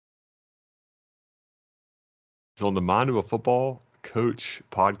So on the Mind of a Football Coach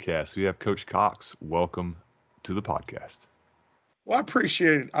podcast, we have Coach Cox. Welcome to the podcast. Well, I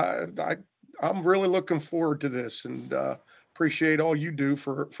appreciate it. I'm really looking forward to this, and appreciate all you do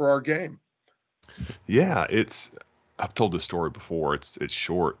for our game. Yeah, I've told this story before. It's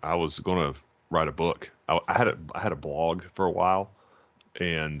short. I was going to write a book. I had a blog for a while,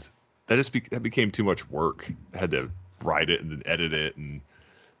 and that became too much work. I had to write it and then edit it, and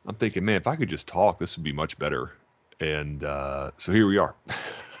I'm thinking, man, if I could just talk, this would be much better. And so here we are.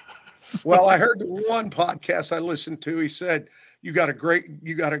 Well, I heard the one podcast I listened to. He said you got a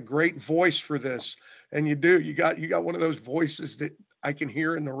great voice for this, and you do. You got one of those voices that I can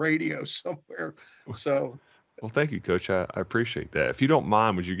hear in the radio somewhere. So Well, thank you, Coach. I appreciate that. If you don't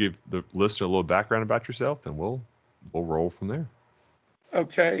mind, would you give the listener a little background about yourself, and we'll roll from there.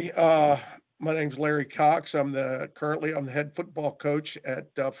 okay, my name's Larry Cox. Currently I'm the head football coach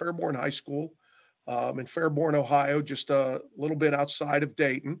at Fairborn High School in Fairborn, Ohio, just a little bit outside of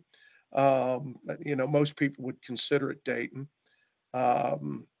Dayton. Most people would consider it Dayton.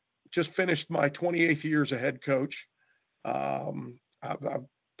 Um, just finished my 28th year as a head coach. I've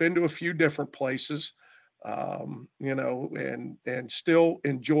been to a few different places, and still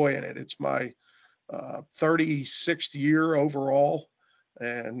enjoying it. It's my 36th year overall.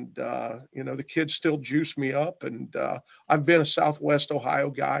 And, the kids still juice me up. And I've been a Southwest Ohio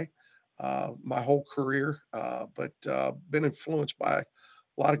guy my whole career, but been influenced by a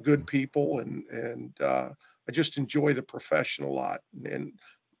lot of good people. And I just enjoy the profession a lot. And,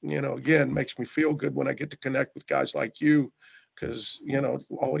 again, makes me feel good when I get to connect with guys like you, because, it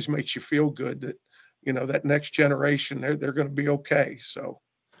always makes you feel good that, that next generation, they're going to be okay. So,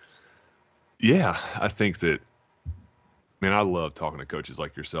 Yeah, I think that, man, I love talking to coaches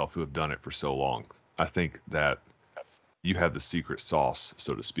like yourself who have done it for so long. I think that you have the secret sauce,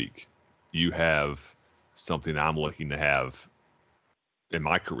 so to speak. You have something I'm looking to have in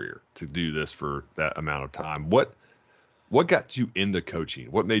my career to do this for that amount of time. What got you into coaching?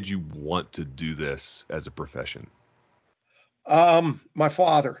 What made you want to do this as a profession? my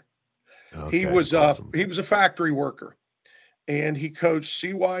father, he Okay, was that's awesome. he was a factory worker, and he coached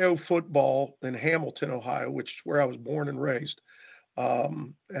CYO football in Hamilton, Ohio, which is where I was born and raised.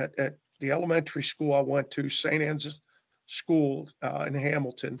 At the elementary school I went to, St. Anne's School in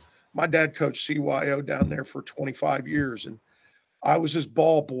Hamilton. My dad coached CYO down there for 25 years, and I was his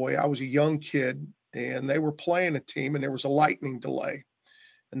ball boy. I was a young kid, and they were playing a team, and there was a lightning delay,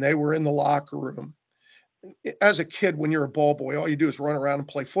 and they were in the locker room. As a kid, when you're a ball boy, all you do is run around and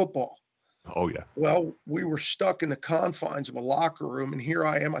play football. Oh yeah. Well, we were stuck in the confines of a locker room, and here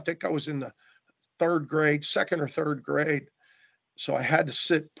I am. I think I was in the third grade, second or third grade. So I had to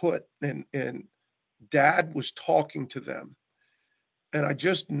sit put, and dad was talking to them. And I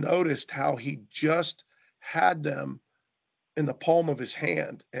just noticed how he just had them in the palm of his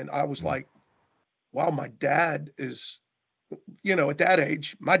hand. And I was Mm, like, wow, my dad is, at that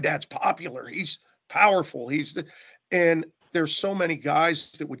age, my dad's popular. He's powerful. And there's so many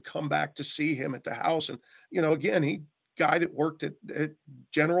guys that would come back to see him at the house. And, again, guy that worked at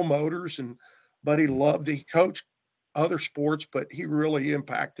General Motors, but mm, he coached other sports, but he really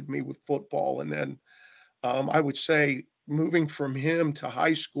impacted me with football. And then I would say moving from him to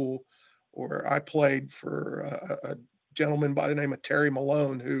high school, where I played for a gentleman by the name of Terry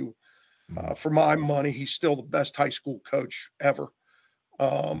Malone, who, mm. for my money, he's still the best high school coach ever.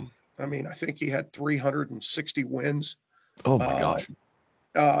 I mean, I think he had 360 wins. Oh my Uh,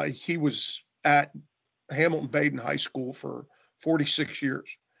 gosh. he was at Hamilton Baden High School for 46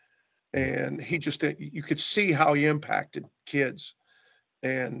 years, Mm. and you could see how he impacted kids.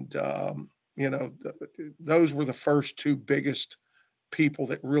 And, those were the first two biggest people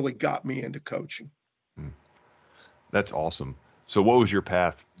that really got me into coaching. Mm. That's awesome. So what was your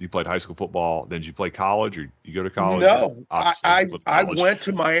path? You played high school football, then did you play college, or you go to college, or No, I, obviously you I, flipped I college. went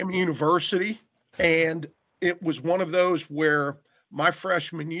to Miami University, and it was one of those where my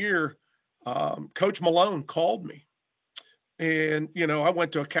freshman year, Coach Malone called me. And, I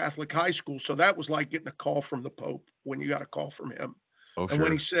went to a Catholic high school. So that was like getting a call from the Pope when you got a call from him. Oh And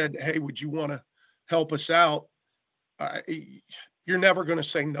when he sure. said, "Hey, would you want to help us out?" I, you're never going to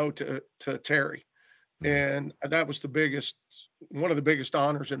say no to Terry. Mm, And that was one of the biggest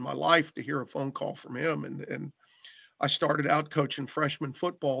honors in my life, to hear a phone call from him. And I started out coaching freshman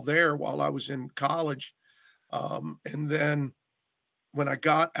football there while I was in college. And then when I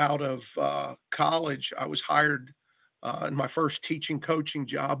got out of college, I was hired in my first teaching coaching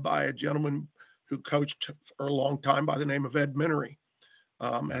job by a gentleman who coached for a long time by the name of Ed Minery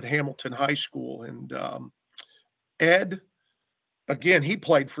at Hamilton High School. And Ed, again, he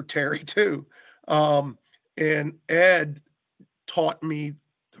played for Terry too. Um, And Ed taught me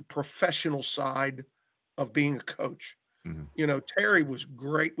the professional side of being a coach. Mhm. Terry was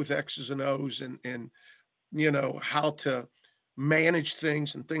great with X's and O's and how to manage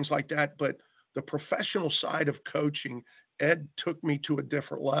things and things like that. But the professional side of coaching, Ed took me to a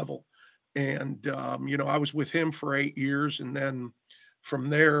different level. And, I was with him for 8 years. And then from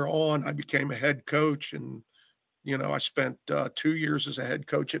there on, I became a head coach. And, I spent 2 years as a head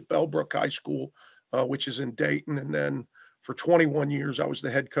coach at Bellbrook High School, which is in Dayton. And then for 21 years, I was the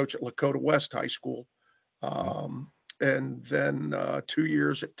head coach at Lakota West High School. Mhm. And then 2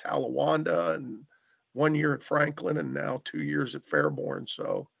 years at Talawanda and 1 year at Franklin and now 2 years at Fairborn.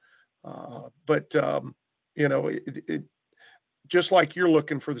 So, but it just like you're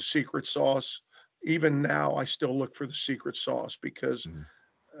looking for the secret sauce, even now I still look for the secret sauce because Mhm.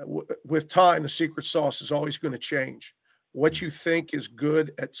 with time, the secret sauce is always going to change. What Mhm. you think is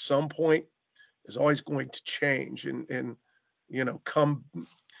good at some point is always going to change and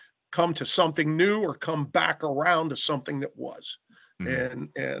come to something new or come back around to something that was.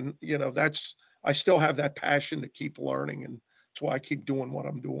 Mhm. And that's I still have that passion to keep learning, and that's why I keep doing what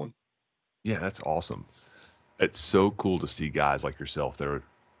I'm doing. Yeah, that's awesome. It's so cool to see guys like yourself that are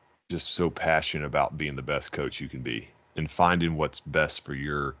just so passionate about being the best coach you can be and finding what's best for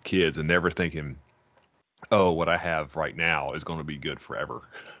your kids and never thinking, oh, what I have right now is going to be good forever.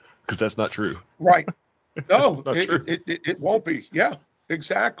 Because that's not true. Right. That's No, not it true. it it, it won't be. Yeah,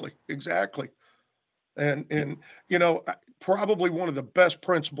 exactly. Exactly. And probably one of the best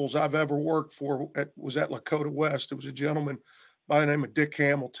principals I've ever worked for was at Lakota West. It was a gentleman by the name of Dick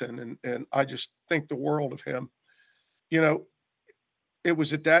Hamilton, and I just think the world of him. You know, it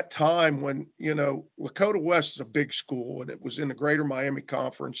was at that time when Lakota West is a big school and it was in the Greater Miami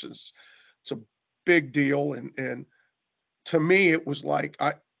Conference. It's a big deal, and to me it was like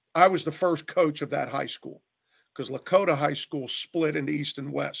I was the first coach of that high school because Lakota High School split into East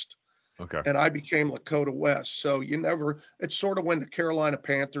and West, Okay. and I became Lakota West. So it's sort of when the Carolina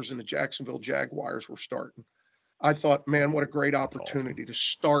Panthers and the Jacksonville Jaguars were starting. I thought, man, what a great That's awesome. opportunity to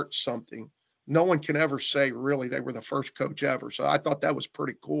start something. No one can ever say really they were the first coach ever. So I thought that was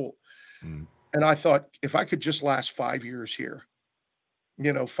pretty cool. Mm. And I thought if I could just last 5 years here,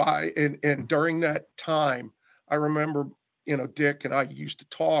 five and during that time, I remember, Dick and I used to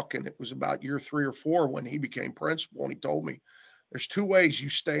talk, and it was about year 3 or 4 when he became principal, and he told me, there's two ways you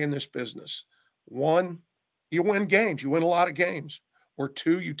stay in this business. One, you win games, you win a lot of games, or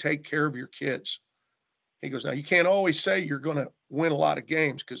two, you take care of your kids. He goes, now you can't always say you're going to win a lot of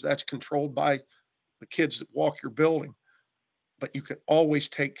games because that's controlled by the kids that walk your building, but you can always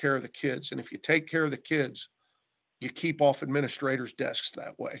take care of the kids. And if you take care of the kids, you keep off administrators' desks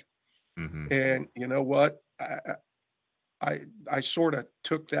that way. Hmm. And you know what? I sort of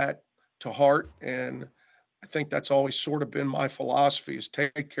took that to heart, and I think that's always sort of been my philosophy: is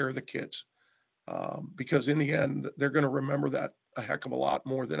take care of the kids, because in the end, they're going to remember that a heck of a lot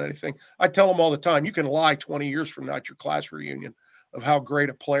more than anything. I tell them all the time: you can lie 20 years from now at your class reunion of how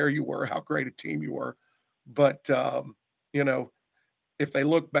great a player you were, how great a team you were, but you know, if they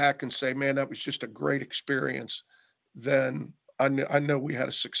look back and say, "Man, that was just a great experience," then I know we had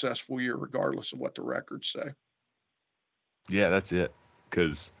a successful year, regardless of what the records say. Yeah, that's it.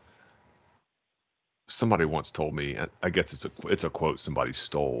 Because somebody once told me, I guess it's a quote somebody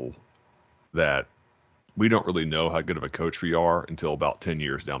stole, that we don't really know how good of a coach we are until about 10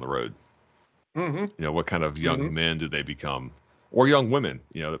 years down the road. Hmm. What kind of Hmm. young men do they become, or young women,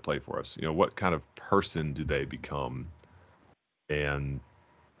 that play for us? What kind of person do they become? And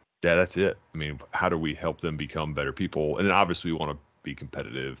yeah, that's it. I mean, how do we help them become better people? And then obviously we want to be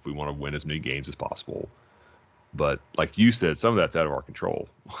competitive. We want to win as many games as possible. But like you said, some of that's out of our control.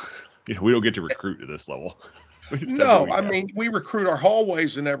 We don't get to recruit at this level. We just have what No, we I have. mean, we recruit our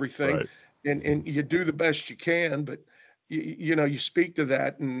hallways and everything, Right. and you do the best you can, but you speak to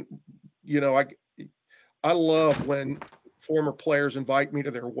that, and you know, I I love when former players invite me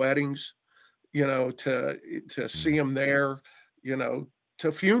to their weddings, to Mm. see them there,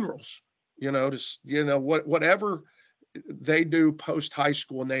 to funerals, whatever they do post high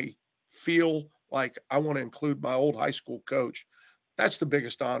school, and they feel like I want to include my old high school coach. That's the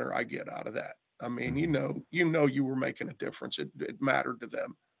biggest honor I get out of that. I mean, Mhm. you were making a difference. It mattered to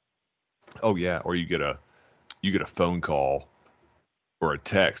them. Oh yeah, or you get a phone call or a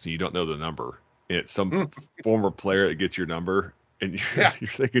text and you don't know the number, and it's some Mm, former player that gets your number, and you're, yeah. you're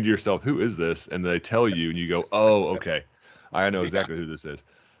thinking to yourself, who is this? And they tell you, and you go, oh, okay, I know Yeah. exactly who this is.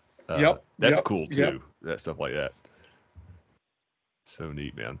 Yep. That's Yep. cool Yep. too. That stuff like that. So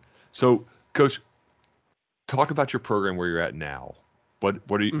neat, man. So, Coach, talk about your program where you're at now. What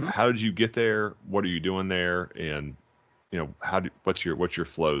are you, Mhm. how did you get there? What are you doing there? And what's your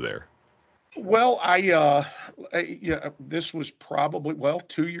flow there? Well, yeah, this was probably, well,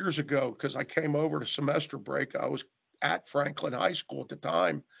 2 years ago because I came over to semester break. I was at Franklin High School at the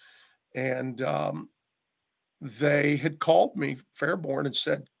time, and they had called me, Fairborn, and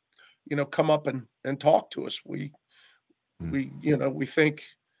said, come up and talk to us. Mm, We think,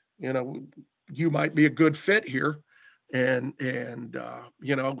 you know, you might be a good fit here. And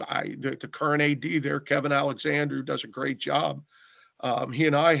the current AD there, Kevin Alexander, who does a great job. He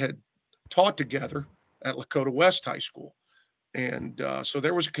and I had taught together at Lakota West High School, and so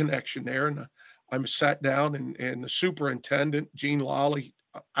there was a connection there. And I sat down, and the superintendent, Gene Lawley,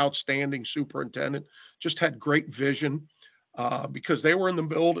 outstanding superintendent, just had great vision because they were in the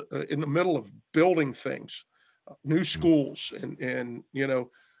middle of building things, new mm, schools, and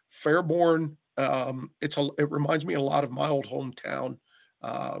Fairborn. It reminds me a lot of my old hometown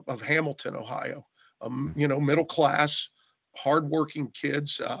of Hamilton, Ohio. mm. Middle class, hardworking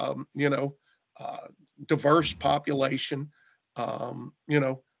kids. Uh, Diverse population. Um, you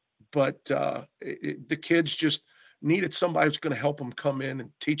know, but the kids just needed somebody who's going to help them come in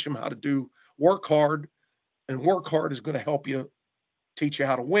and teach them how to work hard, and work hard is going to help you teach you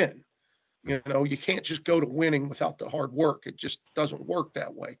how to win. You can't just go to winning without the hard work. It just doesn't work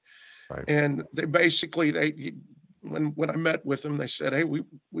that way. Right. And when I met with them, they said, "Hey,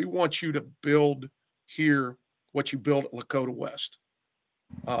 we want you to build here what you built at Lakota West."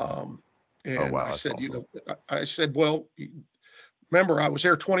 Um, Oh and wow, I that's said, awesome. I said, well, remember, I was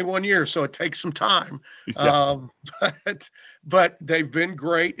there 21 years, so it takes some time. Yeah. Um, but they've been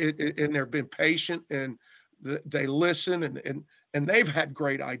great, and they've been patient, and they listen, and they've had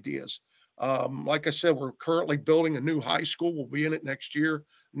great ideas. Like I said, we're currently building a new high school. We'll be in it next year.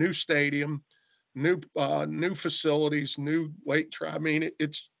 New stadium, new facilities, new weight try. I mean,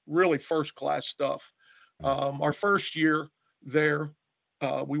 it's really first class stuff. Mm. Our first year there,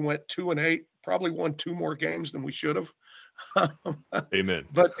 we went 2-8, probably won two more games than we should have. Amen.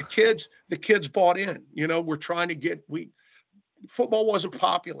 But the kids bought in. We're trying to get we football wasn't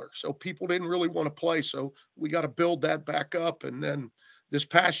popular, so people didn't really want to play. So we got to build that back up. And then this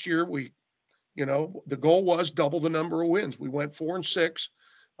past year, the goal was double the number of wins. We went 4-6.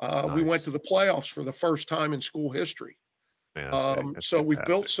 We went to Nice. the playoffs for the first time in school history. Man, that's So we've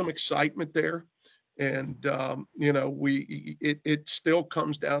built fantastic. some excitement there. And it still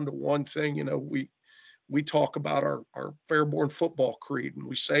comes down to one thing. We talk about our Fairborn football creed, and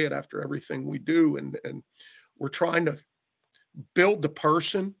we say it after everything we do. And we're trying to build the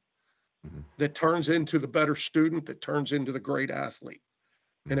person Mhm, that turns into the better student, that turns into the great athlete.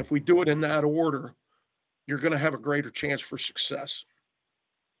 And mhm. if we do it in that order, you're going to have a greater chance for success.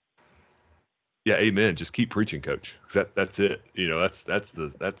 Yeah, amen. Just keep preaching, coach. 'Cause that's it. That's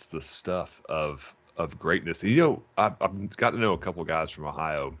the stuff of greatness. And, I've got to know a couple guys from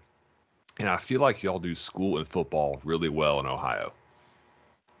Ohio, and I feel like y'all do school and football really well in Ohio.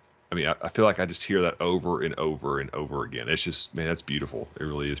 I mean, I feel like I just hear that over and over and over again. It's just, man, that's beautiful. It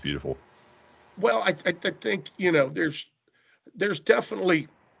really is beautiful. Well, I think there's definitely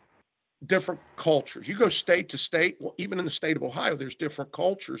different cultures. You go state to state. Well, even in the state of Ohio, there's different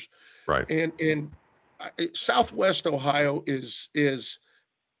cultures. Right. And Southwest Ohio is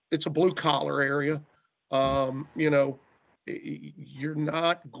it's a blue collar area. Mm, You're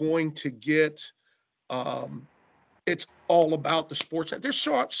not going to get. Um, it's all about the sports. There's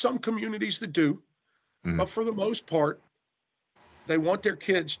some communities that do, mm, but for the most part, they want their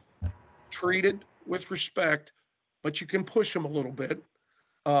kids treated with respect, but you can push them a little bit.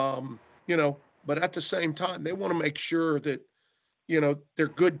 Um, but at the same time, they want to make sure that they're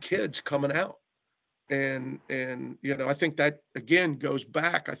good kids coming out. And I think that again goes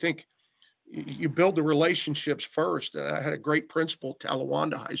back. I think you build the relationships first. And I had a great principal at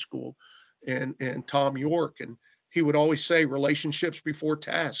Talawanda High School, and Tom York, and he would always say relationships before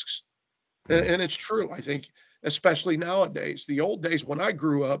tasks. and, mm, and it's true. I think especially nowadays. The old days when I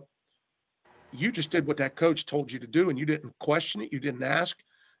grew up, you just did what that coach told you to do, and you didn't question it, you didn't ask,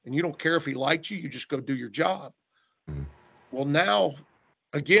 and you don't care if he liked you, you just go do your job. mm, Well, now,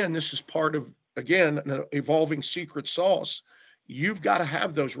 again, this is part of, again, an evolving secret sauce. You've got to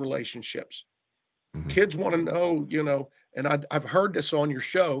have those relationships. mhm. Kids want to know, and I've heard this on your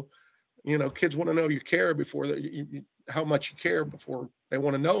show. Kids want to know you care before how much you care before they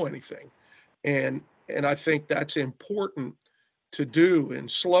want to know anything. And I think that's important to do.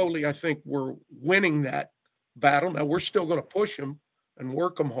 And slowly, I think we're winning that battle. Now we're still going to push them and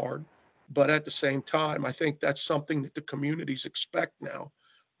work them hard, but at the same time, I think that's something that the communities expect now,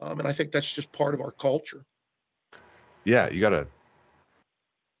 and I think that's just part of our culture. Yeah, you gotta.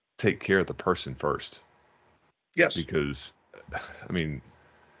 take care of the person first. Yes. Because, I mean,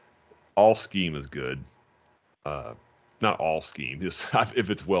 all scheme is good. Not all scheme. Just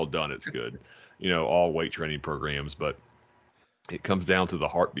if it's well done, it's good. All weight training programs, but it comes down to the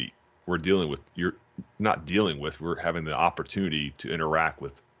heartbeat. We're dealing with we're having the opportunity to interact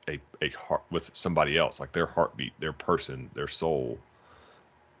with with somebody else, like their heartbeat, their person, their soul.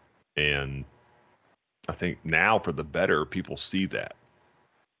 And I think now for the better, people see that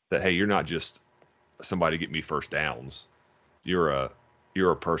hey, you're not just somebody to get me first downs. You're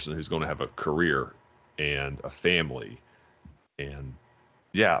a person who's going to have a career and a family. And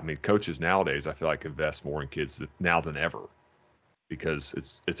yeah, I mean, coaches nowadays, I feel like invest more in kids now than ever, because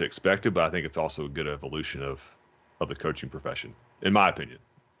it's expected, but I think it's also a good evolution of the coaching profession, in my opinion.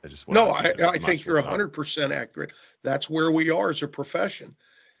 I think you're 100% accurate. That's where we are as a profession.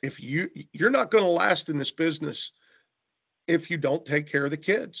 If you're not going to last in this business if you don't take care of the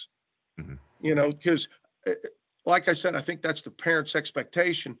kids, because like I said, I think that's the parents'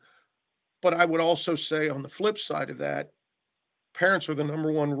 expectation. But I would also say on the flip side of that, parents are the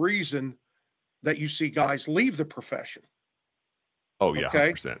number one reason that you see guys leave the profession. Oh yeah,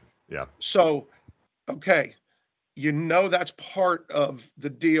 okay? 100%. Yeah. So, okay, that's part of the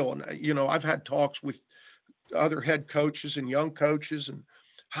deal. And, I've had talks with other head coaches and young coaches, and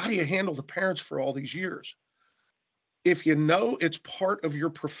how do you handle the parents for all these years? If it's part of your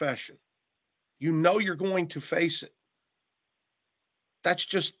profession, you're going to face it. That's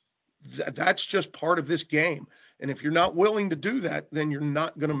just part of this game. And if you're not willing to do that, then you're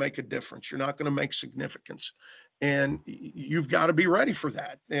not going to make a difference. You're not going to make significance. And you've got to be ready for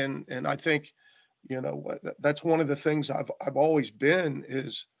that. And I think, that's one of the things I've always been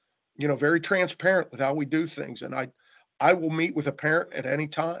is, very transparent with how we do things. And I will meet with a parent at any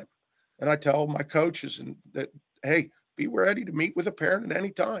time. And I tell my coaches that, hey, be ready to meet with a parent at any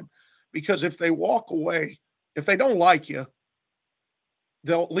time. Because if they walk away, if they don't like you,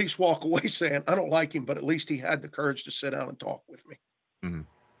 they'll at least walk away saying, I don't like him, but at least he had the courage to sit down and talk with me.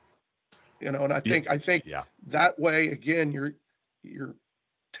 And I think that way, again, you're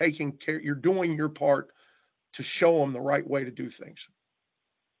taking care, you're doing your part to show them the right way to do things.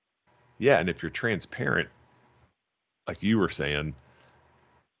 Yeah. And if you're transparent, like you were saying,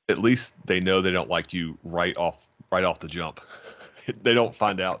 at least they know they don't like you right off the jump. They don't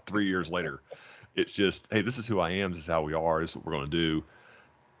find out 3 years later. It's just, hey, this is who I am. This is how we are. This is what we're going to do.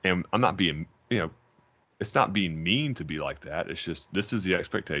 And I'm not being, it's not being mean to be like that. It's just, this is the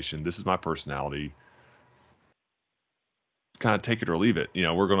expectation. This is my personality. Kind of take it or leave it.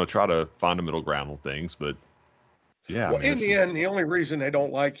 We're going to try to find a middle ground on things, but yeah. Well, in the end, the only reason they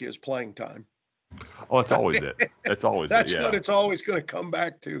don't like you is playing time. Oh, it's always it. That's always that's what it's always going to come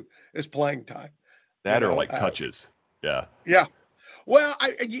back to is playing time. That or like touches. Yeah. Yeah. Well,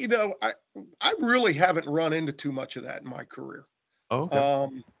 I really haven't run into too much of that in my career. Oh,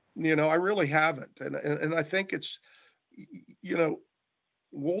 okay. I really haven't. And I think it's,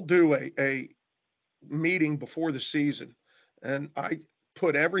 we'll do a meeting before the season and I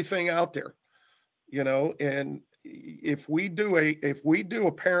put everything out there, and if we do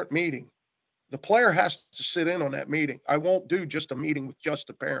a parent meeting, the player has to sit in on that meeting. I won't do just a meeting with just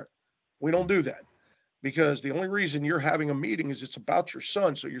the parent. We don't do that because the only reason you're having a meeting is it's about your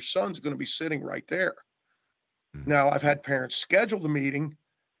son. So your son's going to be sitting right there. Now, I've had parents schedule the meeting,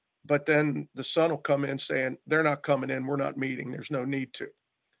 but then the son will come in saying, they're not coming in. We're not meeting. There's no need to.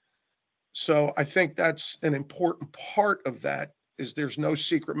 So I think that's an important part of that is there's no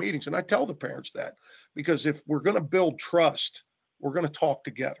secret meetings. And I tell the parents that because if we're going to build trust, we're going to talk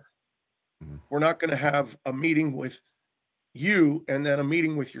together. We're not going to have a meeting with you and then a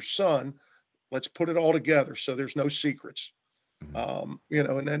meeting with your son. Let's put it all together so there's no secrets. And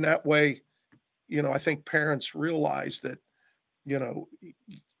then that way, I think parents realize that,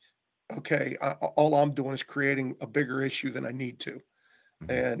 okay, all I'm doing is creating a bigger issue than I need to.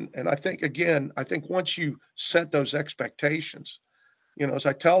 And I think, again, once you set those expectations, as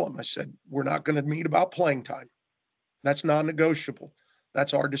I tell them, I said, we're not going to meet about playing time. That's non-negotiable.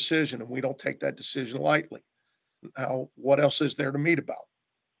 That's our decision, and we don't take that decision lightly. Now, what else is there to meet about?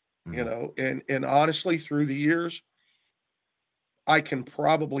 And honestly, through the years, I can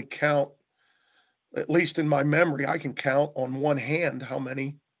probably count, at least in my memory, I can count on one hand how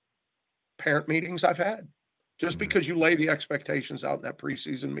many parent meetings I've had. Just because you lay the expectations out in that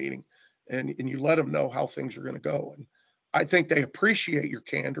preseason meeting and you let them know how things are going to go. And I think they appreciate your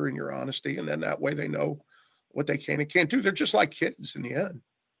candor and your honesty. And then that way they know what they can and can't do. They're just like kids in the end.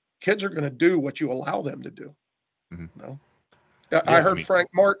 Kids are going to do what you allow them to do. I heard Frank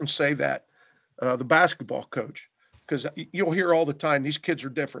Martin say that, the basketball coach, because you'll hear all the time, these kids are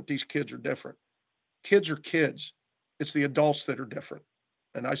different. These kids are different. Kids are kids. It's the adults that are different.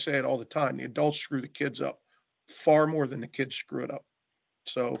 And I say it all the time. The adults screw the kids up far more than the kids screw it up.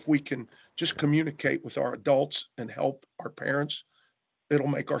 So if we can just communicate with our adults and help our parents, it'll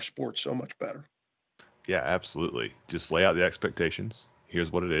make our sport so much better. Yeah, absolutely. Just lay out the expectations. Here's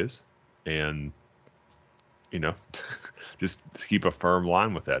what it is. And, just keep a firm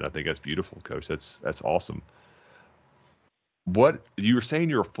line with that. I think that's beautiful, Coach. That's awesome. What you were saying,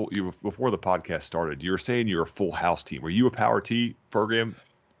 before the podcast started, you were saying you're a full house team. Were you a Power T program?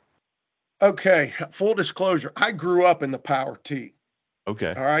 Okay, full disclosure, I grew up in the Power T.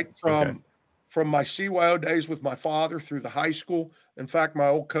 Okay. All right, Okay. from my CYO days with my father through the high school. In fact, my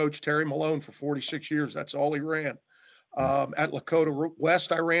old coach, Terry Malone, for 46 years, that's all he ran. At Lakota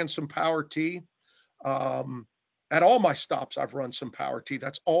West, I ran some Power T. At all my stops, I've run some Power T.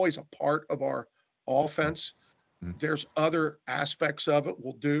 That's always a part of our offense. There's other aspects of it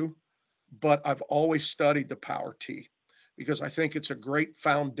we'll do, but I've always studied the Power T because I think it's a great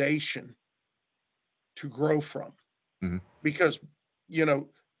foundation to grow from. Because,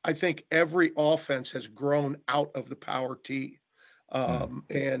 I think every offense has grown out of the Power T.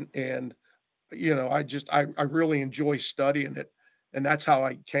 And I really enjoy studying it. And that's how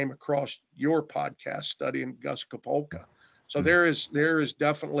I came across your podcast, studying Gus Kapolka. So there is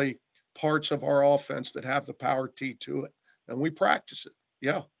definitely parts of our offense that have the Power T to it, and we practice it.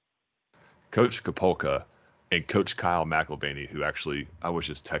 Yeah. Coach Kapolka and Coach Kyle McElvaney, who actually I was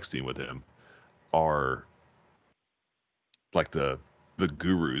just texting with him, are like the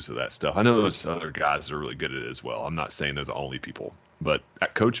gurus of that stuff. I know there's other guys that are really good at it as well. I'm not saying they're the only people, but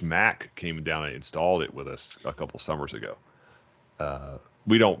Coach Mack came down and installed it with us a couple summers ago.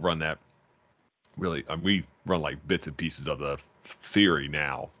 We don't run that really. We run like bits and pieces of the theory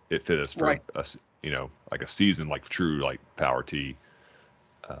now. It fit us for us, like a season, like true, like Power T.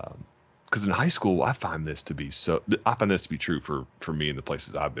 Because in high school, I find this to be true for me in the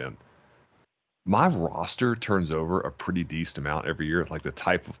places I've been. My roster turns over a pretty decent amount every year, like the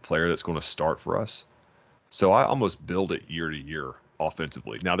type of player that's going to start for us. So I almost build it year to year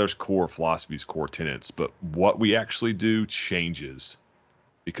offensively. Now there's core philosophies, core tenets, but what we actually do changes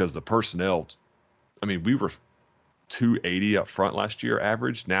because the personnel, we were 280 up front last year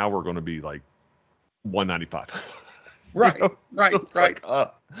average. Now we're going to be like 195. Right. Like,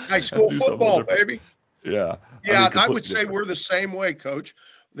 high school football, baby. Yeah. Yeah. I would say we're the same way, Coach.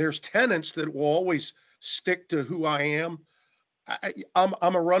 There's tenets that will always stick to who I am.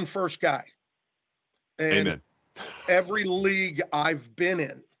 I'm a run first guy. And Amen. Every league I've been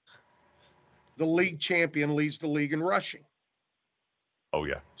in, the league champion leads the league in rushing. Oh,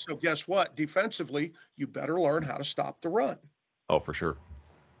 yeah. So guess what? Defensively, you better learn how to stop the run. Oh, for sure.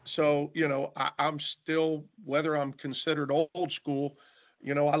 So, I'm still, whether I'm considered old school,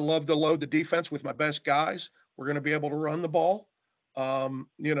 I love to load the defense with my best guys. We're going to be able to run the ball. And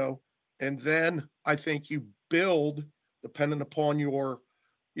then I think you build, depending upon your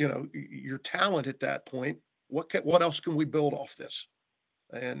talent at that point. What else can we build off this?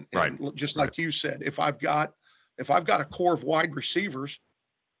 And just like you said, if I've got a core of wide receivers,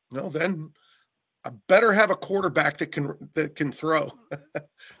 then I better have a quarterback that can throw,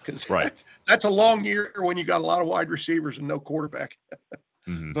 because that's a long year when you got a lot of wide receivers and no quarterback.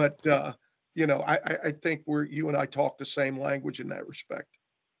 But I think you and I talk the same language in that respect.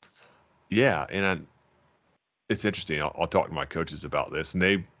 Yeah, and it's interesting. I'll talk to my coaches about this,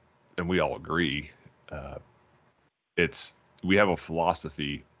 and we all agree. We have a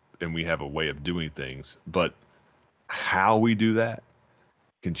philosophy and we have a way of doing things, but how we do that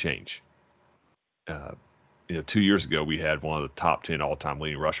can change. 2 years ago, we had one of the top 10 all-time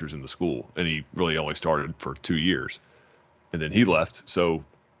leading rushers in the school, and he really only started for 2 years, and then he left. So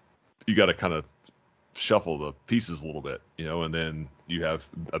you got to kind of shuffle the pieces a little bit, and then you have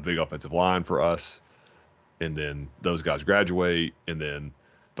a big offensive line for us, and then those guys graduate,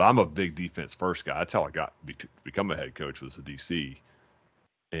 but I'm a big defense first guy. That's how I got to become a head coach, was a DC.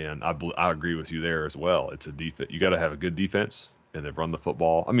 And I agree with you there as well. It's a defense. You got to have a good defense and then run the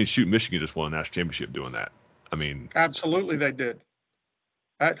football. Michigan just won a national championship doing that. Absolutely, they did.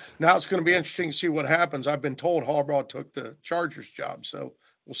 Now it's going to be interesting to see what happens. I've been told Harbaugh took the Chargers job, so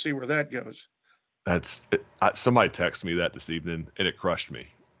we'll see where that goes. Somebody texted me that this evening, and it crushed me.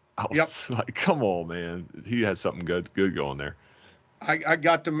 I was like, come on, man. He has something good going there. I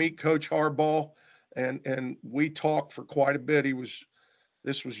got to meet Coach Harbaugh, and we talked for quite a bit.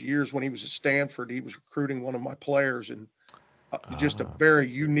 This was years when he was at Stanford. He was recruiting one of my players, and just a very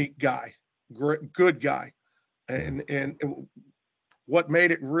unique guy, good guy. And what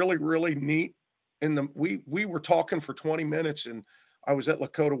made it really, really neat and we were talking for 20 minutes, and I was at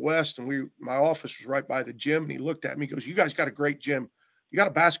Lakota West, and my office was right by the gym, and he looked at me, he goes, "You guys got a great gym. You got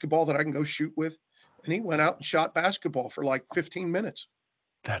a basketball that I can go shoot with?" And he went out and shot basketball for like 15 minutes.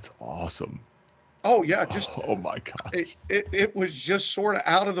 That's awesome. Oh yeah, just Oh my gosh. it was just sort of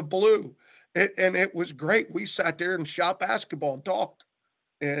out of the blue. And it was great. We sat there and shot basketball and talked.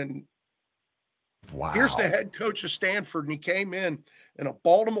 And here's the Wow. head coach of Stanford, and he came in a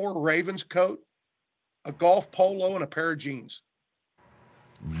Baltimore Ravens coat, a golf polo, and a pair of jeans.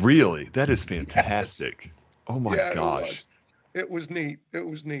 Really? That is Yes. fantastic. Oh my Yeah, it gosh. was. It was neat. It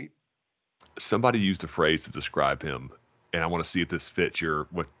was neat. Somebody used a phrase to describe him, and I want to see if this fits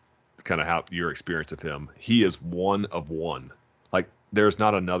what kind of how your experience of him. He is one of one. Like there's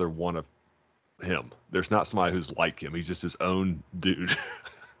not another one of him. There's not somebody who's like him. He's just his own dude.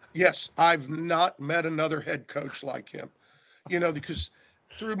 Yes, I've not met another head coach like him. Because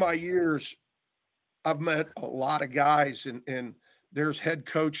through my years, I've met a lot of guys, and there's head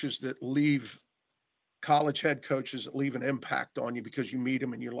coaches that leave college head coaches that leave an impact on you because you meet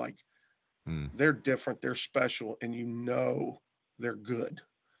them and you're like, Mm, they're different, they're special, and they're good.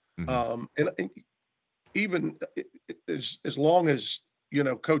 mhm, And even as long as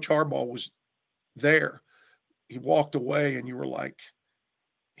Coach Harbaugh was there, he walked away, and you were like,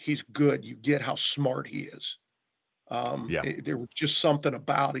 he's good. You get how smart he is. yeah. There was just something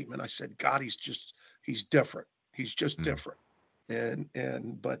about him, and I said, God, he's different. He's just Mm, different.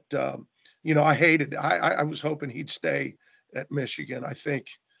 But I hated. I was hoping he'd stay at Michigan. I think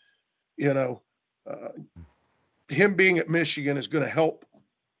you know uh, him being at Michigan is going to help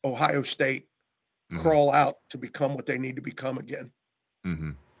Ohio State mhm, crawl out to become what they need to become again.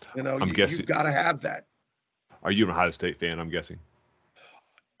 mhm. I'm You've guessing. got to have that. Are you an Ohio State fan? I'm guessing.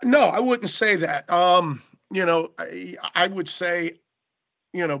 No, I wouldn't say that. I would say,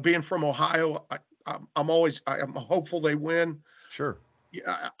 being from Ohio, I'm hopeful they win. Sure.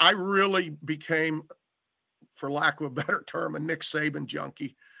 Yeah, I really became, for lack of a better term, a Nick Saban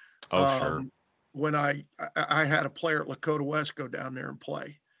junkie. Oh, sure. Um, when I had a player at Lakota West go down there and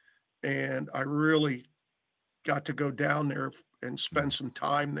play, and I really got to go down there and Mm, spend some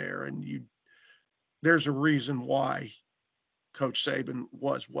time there. And there's a reason why Coach Saban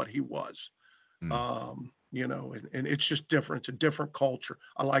was what he was. mm, And it's just different. It's a different culture.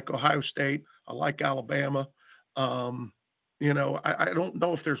 I like Ohio State. I like Alabama. Um, I don't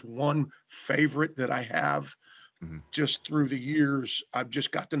know if there's one favorite that I have. mhm, Just through the years, I've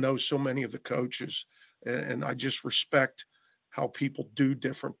just got to know so many of the coaches, and I just respect how people do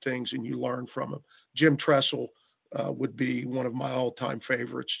different things, and you learn from them. Jim Tressel would be one of my all-time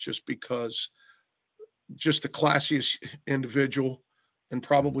favorites, just because just the classiest individual and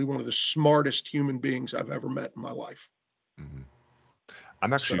mhm, probably one of the smartest human beings I've ever met in my life. mhm.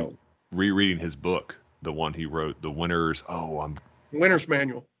 I'm actually So, rereading his book, the one he wrote, The Winners. Oh, I'm winner's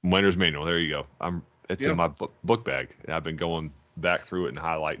manual. Winner's Manual. There you go. It's in Yeah. my book bag, and I've been going back through it and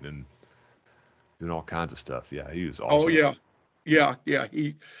highlighting and doing all kinds of stuff. Yeah, he was Oh awesome. yeah. Yeah. Yeah.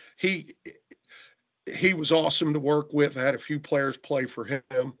 He he was awesome to work with. I had a few players play for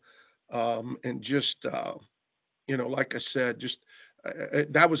him. And just, like I said, just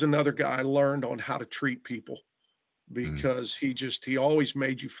that was another guy I learned on how to treat people, Mm, because he always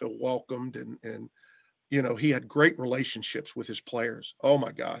made you feel welcomed, and he had great relationships with his players. Oh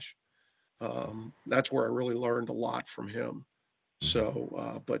my gosh. That's where I really learned a lot from him. mhm.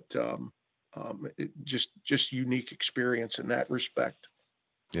 Just unique experience in that respect.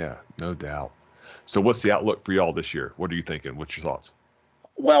 Yeah, no doubt. So, what's the outlook for y'all this year? What are you thinking? What's your thoughts?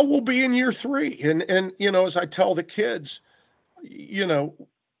 Well, we'll be in year three. And as I tell the kids, you know,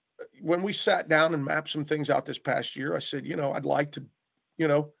 when we sat down and mapped some things out this past year, I said, I'd like to, you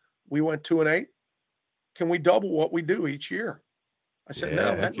know, we went 2-8. Can we double what we do each year? I said,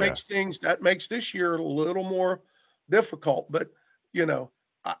 no, Yeah, heck yeah. that makes this year a little more difficult. But, you know,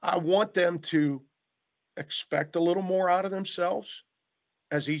 I want them to expect a little more out of themselves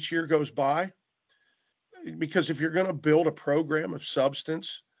as each year goes by. Because if you're going to build a program of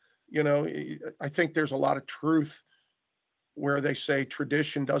substance, I think there's a lot of truth where they say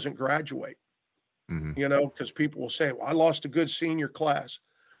tradition doesn't graduate, Hmm. because people will say, well, I lost a good senior class.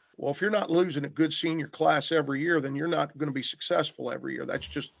 Well, if you're not losing a good senior class every year, then you're not going to be successful every year. That's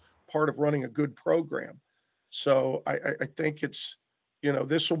just part of running a good program. So I think this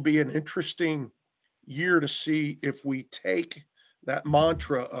will be an interesting year to see if we take that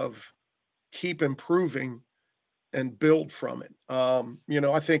mantra of keep improving and build from it.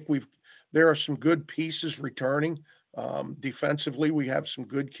 I think there are some good pieces returning. Defensively, we have some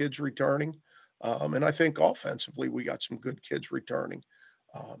good kids returning. And I think offensively, we got some good kids returning.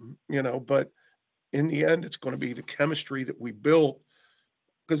 But in the end, it's going to be the chemistry that we built.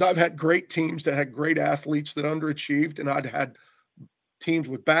 Because I've had great teams that had great athletes that underachieved, and I'd had teams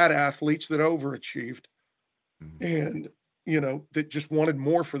with bad athletes that overachieved, Mhm. and that just wanted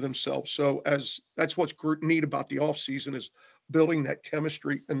more for themselves. So that's what's neat about the off season is building that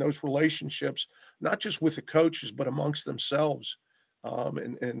chemistry and those relationships, not just with the coaches but amongst themselves,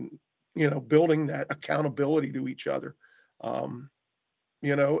 and building that accountability to each other. Um,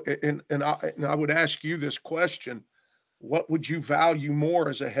 and I would ask you this question: what would you value more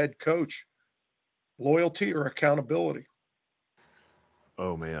as a head coach, loyalty or accountability?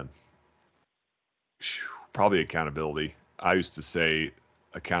 Oh man, probably accountability. I used to say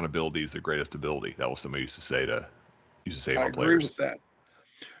accountability is the greatest ability. That was somebody used to say to I my agree players. with that.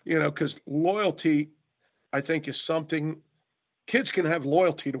 Because loyalty, I think, is something kids can have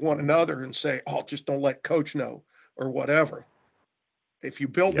loyalty to one another and say, "Oh, just don't let coach know," or whatever. If you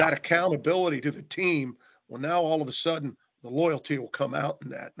build Yeah, that accountability to the team, well, now all of a sudden the loyalty will come out in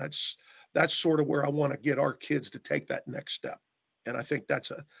that. And that's sort of where I want to get our kids to take that next step. And I think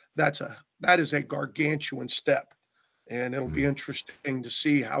that is a gargantuan step. And it'll be mhm, interesting to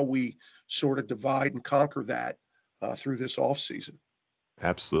see how we sort of divide and conquer that through this off season.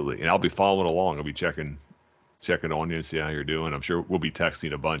 absolutely. And I'll be following along. I'll be checking on you and see how you're doing. I'm sure we'll be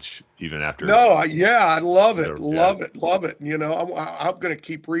texting a bunch even after. No, yeah, I love it, Yeah, love it, love it. I'm going to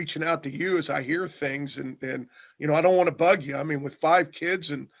keep reaching out to you as I hear things, and I don't want to bug you. I mean, with 5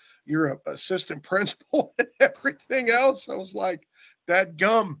 kids and you're a assistant principal and everything else, I was like, that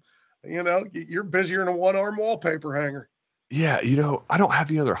gum, you're busier than a one-arm wallpaper hanger. yeah. I don't have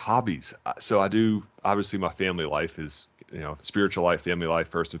any other hobbies. So I do. Obviously, my family life is spiritual life, family life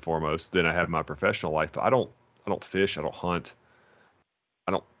first and foremost. Then I have my professional life, but I don't fish. I don't hunt.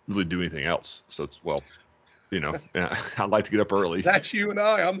 I don't really do anything else. So it's well, I like to get up early. That's you and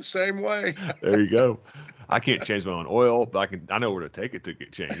I. I'm the same way. There you go. I can't change my own oil, but I know where to take it to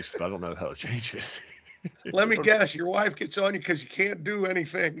get changed, but I don't know how to change it. Let me guess, your wife gets on you because you can't do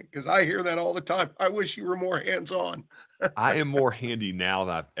anything. Because I hear that all the time. I wish you were more hands-on. I am more handy now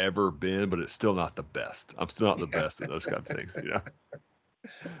than I've ever been, but it's still not the best. I'm still not the Yeah, best at those kind of things.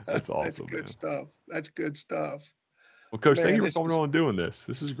 That's that's awesome, good man. stuff. That's good stuff. Well, Coach, thank Man, you for this coming is on and doing this.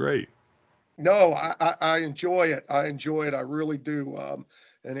 This is great. no, I enjoy it. I enjoy it. I really do.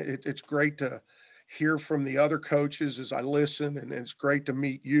 And it's great to hear from the other coaches as I listen, and it's great to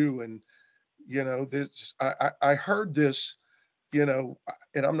meet you. And this I heard this, and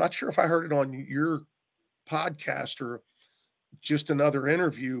I'm not sure if I heard it on your podcast or just another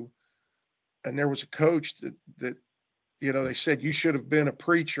interview. And there was a coach that they said you should have been a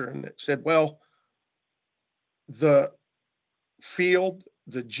preacher, and it said, well, the field,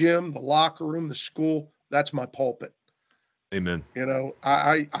 the gym, the locker room, the school, that's my pulpit. Amen.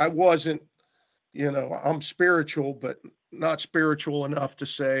 I wasn't, I'm spiritual, but not spiritual enough to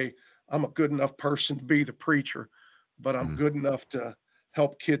say I'm a good enough person to be the preacher, but I'm Mm, good enough to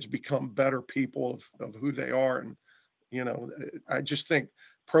help kids become better people of who they are. And, I just think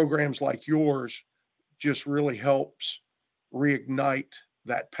programs like yours just really helps reignite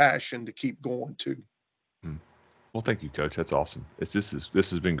that passion to keep going too. mm. Well, thank you, Coach. That's awesome. This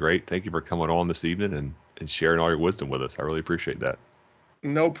has been great. Thank you for coming on this evening and sharing all your wisdom with us. I really appreciate that.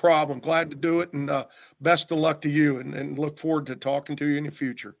 No problem. Glad to do it. And best of luck to you, and look forward to talking to you in the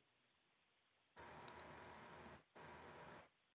future.